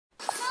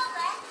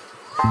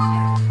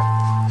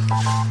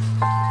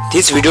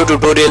This video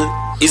tutorial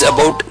is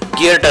about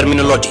gear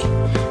terminology,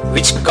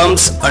 which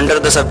comes under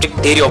the subject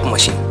theory of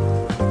machine.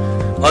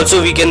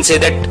 Also, we can say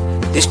that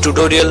this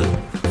tutorial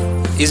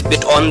is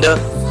based on the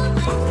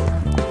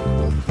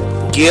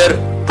gear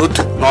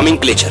tooth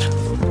nomenclature.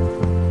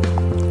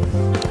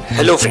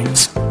 Hello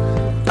friends,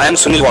 I am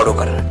Sunil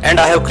Wadokar and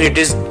I have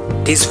created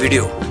this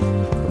video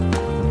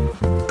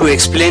to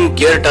explain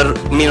gear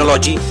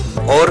terminology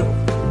or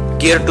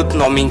gear tooth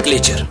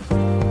nomenclature.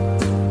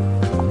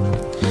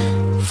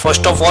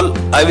 First of all,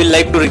 I will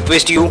like to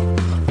request you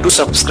to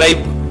subscribe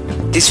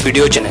this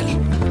video channel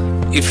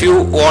if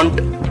you want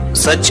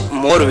such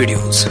more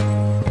videos.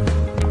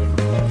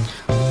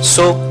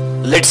 So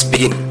let's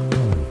begin.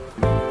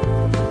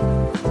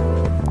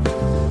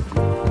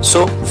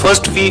 So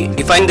first we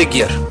define the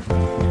gear.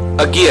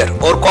 A gear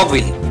or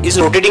cogwheel is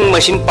a rotating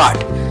machine part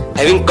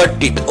having cut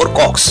teeth or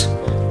cogs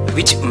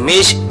which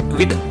mesh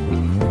with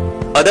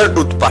other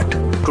tooth part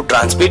to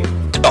transmit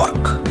the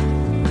torque.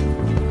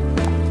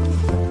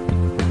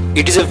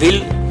 It is a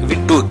wheel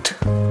with tooth.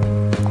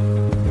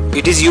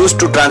 It is used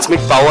to transmit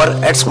power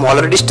at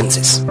smaller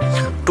distances.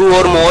 Two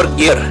or more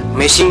gear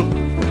meshing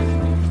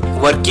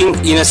working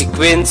in a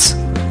sequence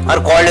are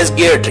called as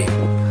gear train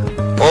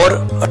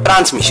or a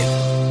transmission.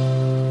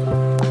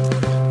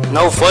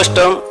 Now first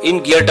term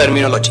in gear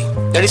terminology,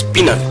 that is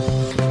pinion.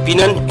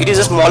 Pinion, it is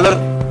a smaller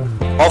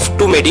of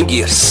two mating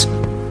gears.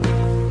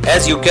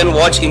 As you can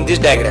watch in this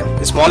diagram,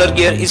 the smaller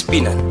gear is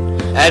pinion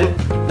and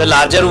the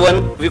larger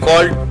one we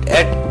call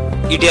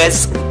it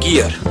as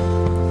gear.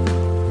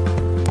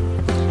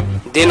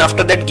 Then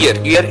after that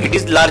gear it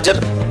is larger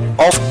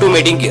of two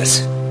mating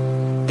gears.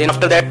 Then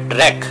after that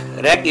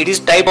rack it is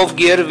type of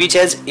gear which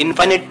has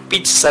infinite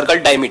pitch circle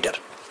diameter.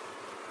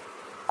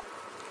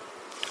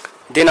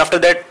 Then after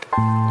that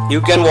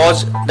you can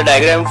watch the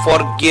diagram for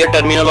gear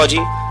terminology.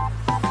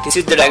 This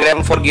is the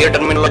diagram for gear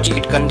terminology.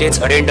 It contains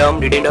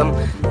addendum,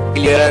 dedendum,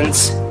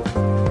 clearance,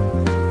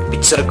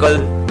 pitch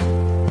circle,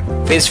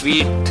 face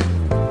width,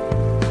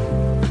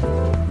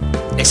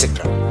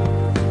 etc.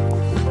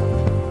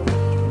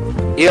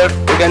 Here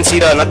you can see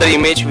another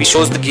image which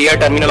shows the gear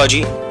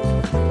terminology.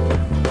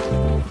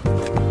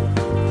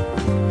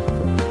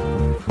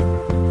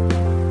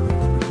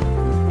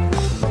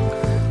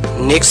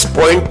 Next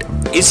point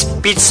is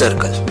pitch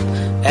circle.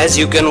 As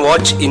you can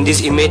watch in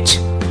this image,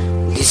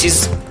 this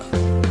is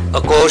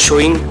a core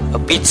showing a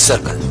pitch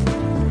circle.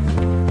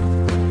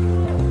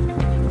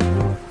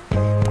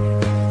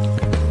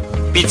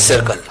 Pitch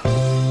circle.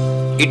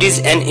 It is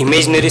an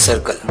imaginary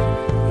circle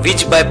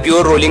which by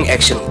pure rolling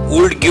action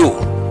would give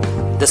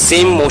the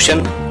same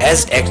motion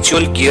as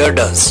actual gear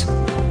does.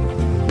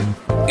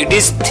 It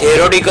is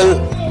theoretical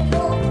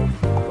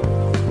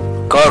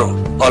curve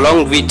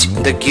along which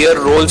the gear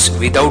rolls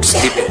without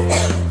slipping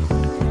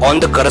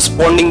on the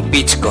corresponding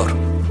pitch curve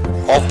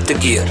of the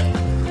gear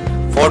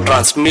for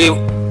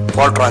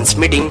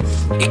transmitting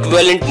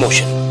equivalent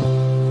motion.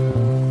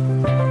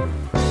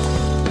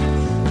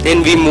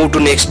 Then we move to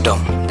next term,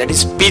 that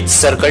is pitch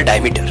circle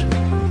diameter.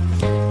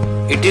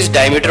 It is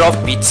diameter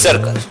of pitch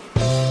circle.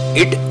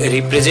 It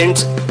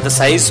represents the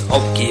size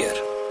of gear.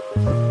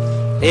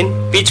 Then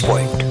pitch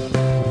point.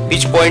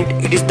 Pitch point,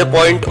 it is the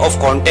point of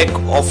contact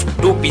of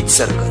two pitch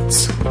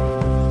circles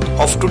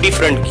of two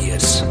different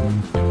gears.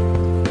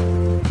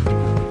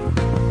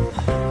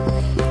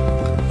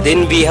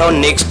 Then we have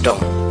next term,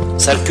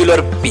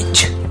 circular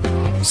pitch.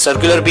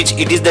 Circular pitch,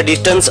 it is the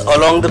distance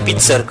along the pitch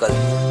circle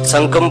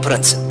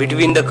circumference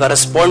between the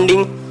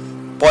corresponding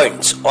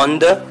points on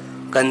the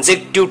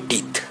consecutive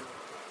teeth.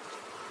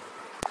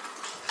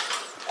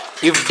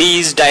 If D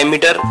is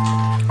diameter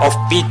of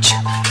pitch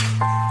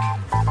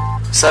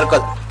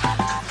circle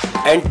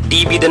and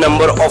T be the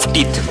number of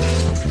teeth,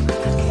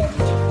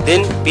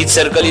 then pitch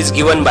circle is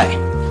given by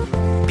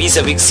P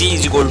suffix C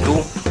is equal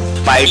to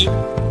pi D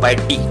by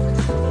T.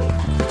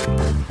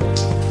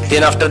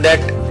 Then after that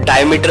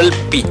diametral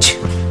pitch.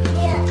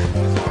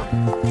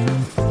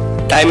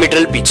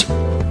 Diametral pitch.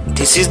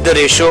 This is the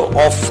ratio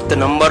of the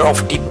number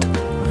of teeth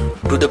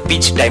to the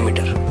pitch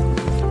diameter.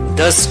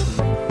 Thus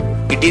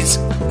it is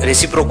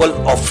reciprocal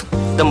of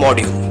the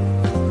module.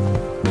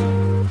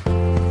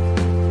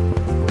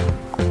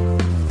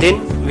 Then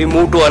we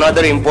move to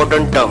another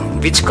important term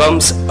which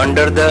comes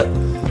under the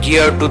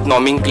gear tooth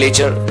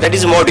nomenclature, that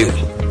is module.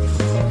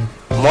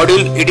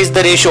 Module, it is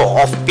the ratio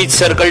of pitch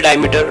circle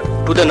diameter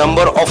to the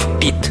number of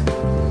teeth.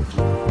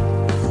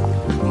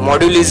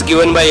 Module is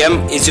given by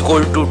M is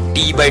equal to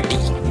T by T.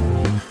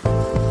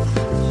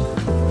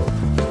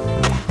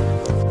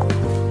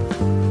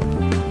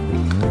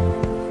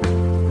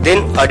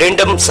 Then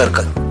addendum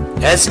circle.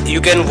 As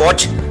you can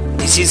watch,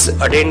 this is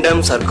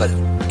addendum circle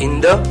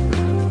in the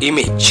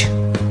image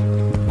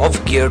of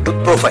gear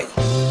tooth profile.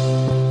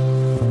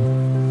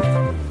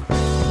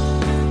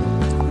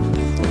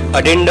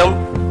 Addendum,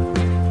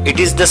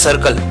 it is the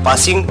circle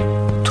passing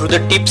through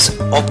the tips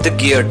of the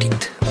gear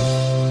teeth.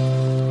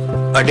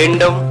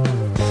 Addendum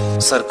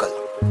circle.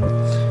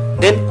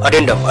 Then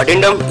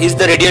addendum is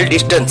the radial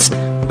distance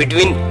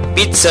between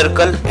pitch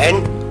circle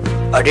and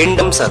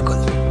addendum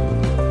circle,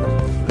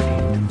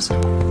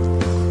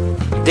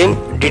 then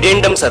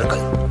dedendum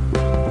circle.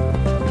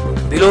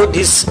 Below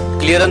this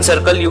clearance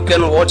circle you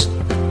can watch,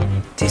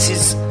 this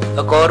is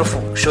a curve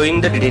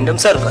showing the dedendum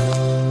circle.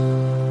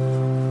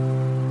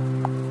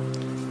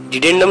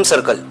 Dedendum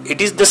circle,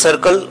 it is the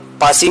circle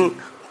passing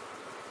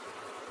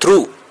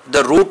through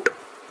the root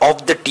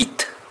of the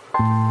teeth,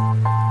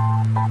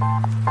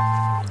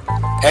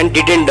 and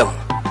dedendum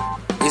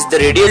is the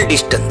radial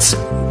distance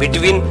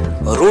between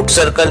root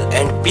circle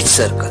and pitch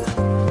circle.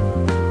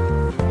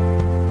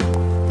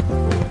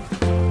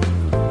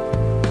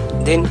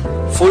 Then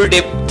full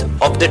depth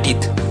of the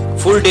teeth,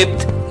 full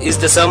depth is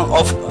the sum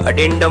of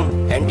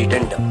addendum and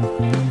dedendum.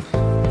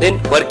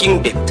 Then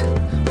working depth,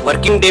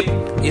 working depth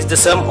is the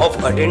sum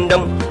of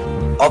addendum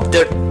of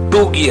the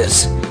two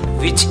gears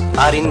which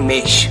are in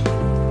mesh.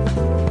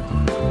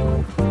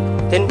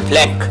 Then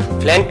flank,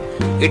 flank,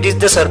 it is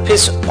the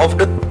surface of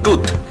the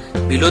tooth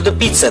below the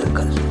pitch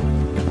circle.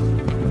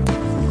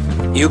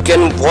 You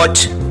can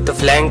watch the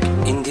flank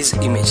in this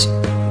image.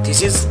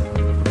 This is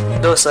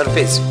the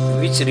surface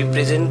which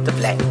represents the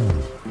flank.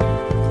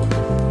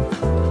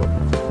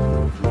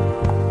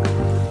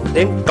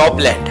 Then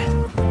topland,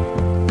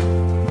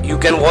 you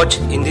can watch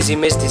in this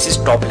image, this is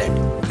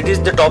topland. It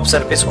is the top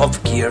surface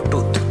of gear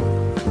tooth.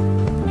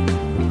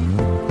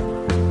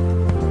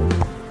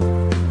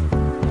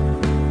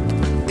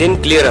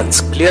 Then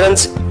clearance,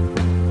 clearance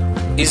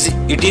is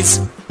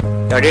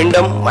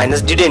addendum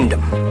minus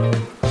dedendum.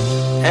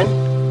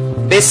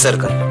 And base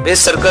circle, base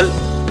circle,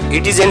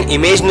 it is an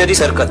imaginary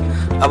circle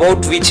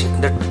about which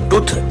the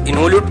tooth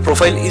involute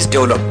profile is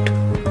developed.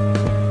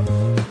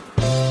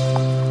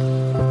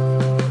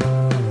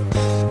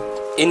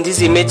 In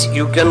this image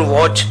you can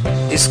watch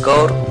this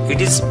curve,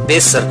 it is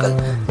base circle.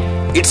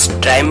 Its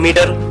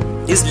diameter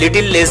is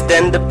little less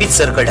than the pitch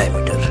circle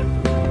diameter.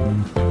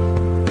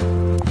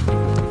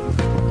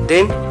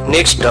 Then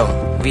next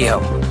term we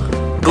have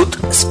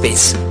tooth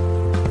space.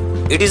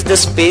 It is the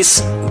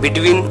space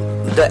between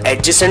the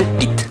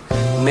adjacent teeth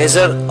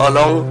measured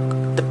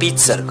along the pitch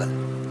circle.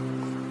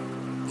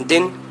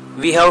 Then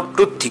we have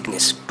tooth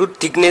thickness. Tooth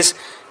thickness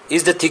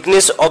is the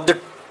thickness of the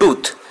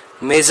tooth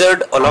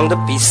measured along the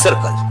pitch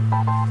circle.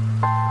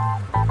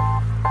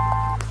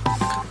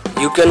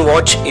 You can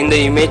watch in the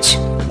image,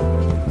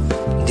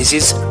 this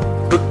is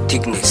tooth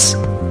thickness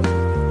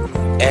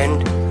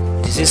and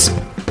this is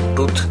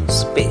tooth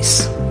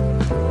space.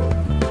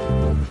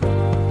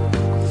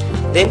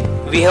 Then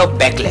we have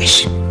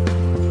backlash.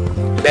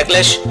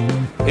 Backlash,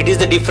 it is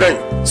the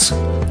difference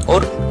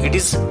or it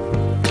is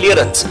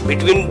clearance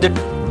between the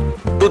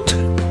tooth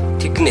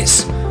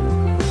thickness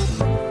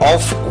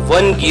of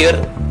one gear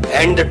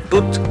and the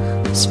tooth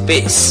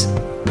space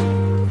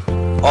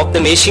of the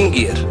meshing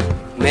gear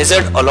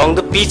measured along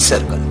the pitch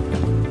circle.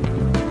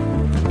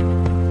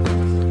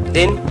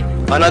 Then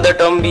another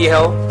term we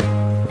have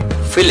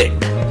fillet.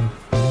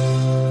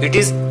 It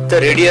is the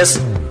radius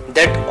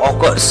that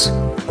occurs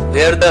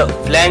where the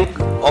flank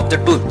of the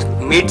tooth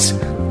meets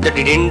the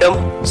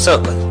dedendum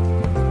circle.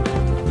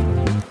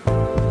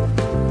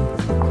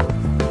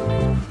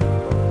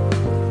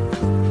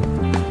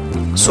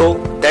 So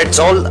that's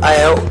all I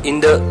have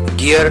in the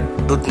gear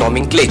tooth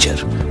nomenclature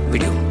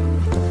video.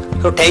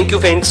 So thank you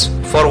friends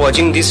for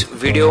watching this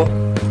video.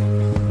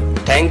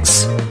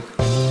 Thanks.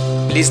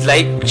 Please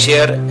like,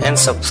 share and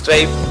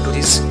subscribe to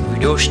this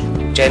video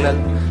channel.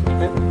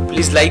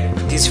 Please like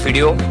this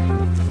video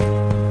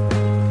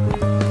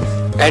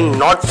and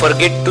not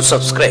forget to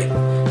subscribe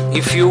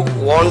if you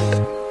want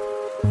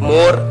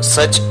more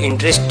such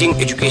interesting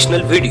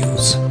educational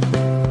videos.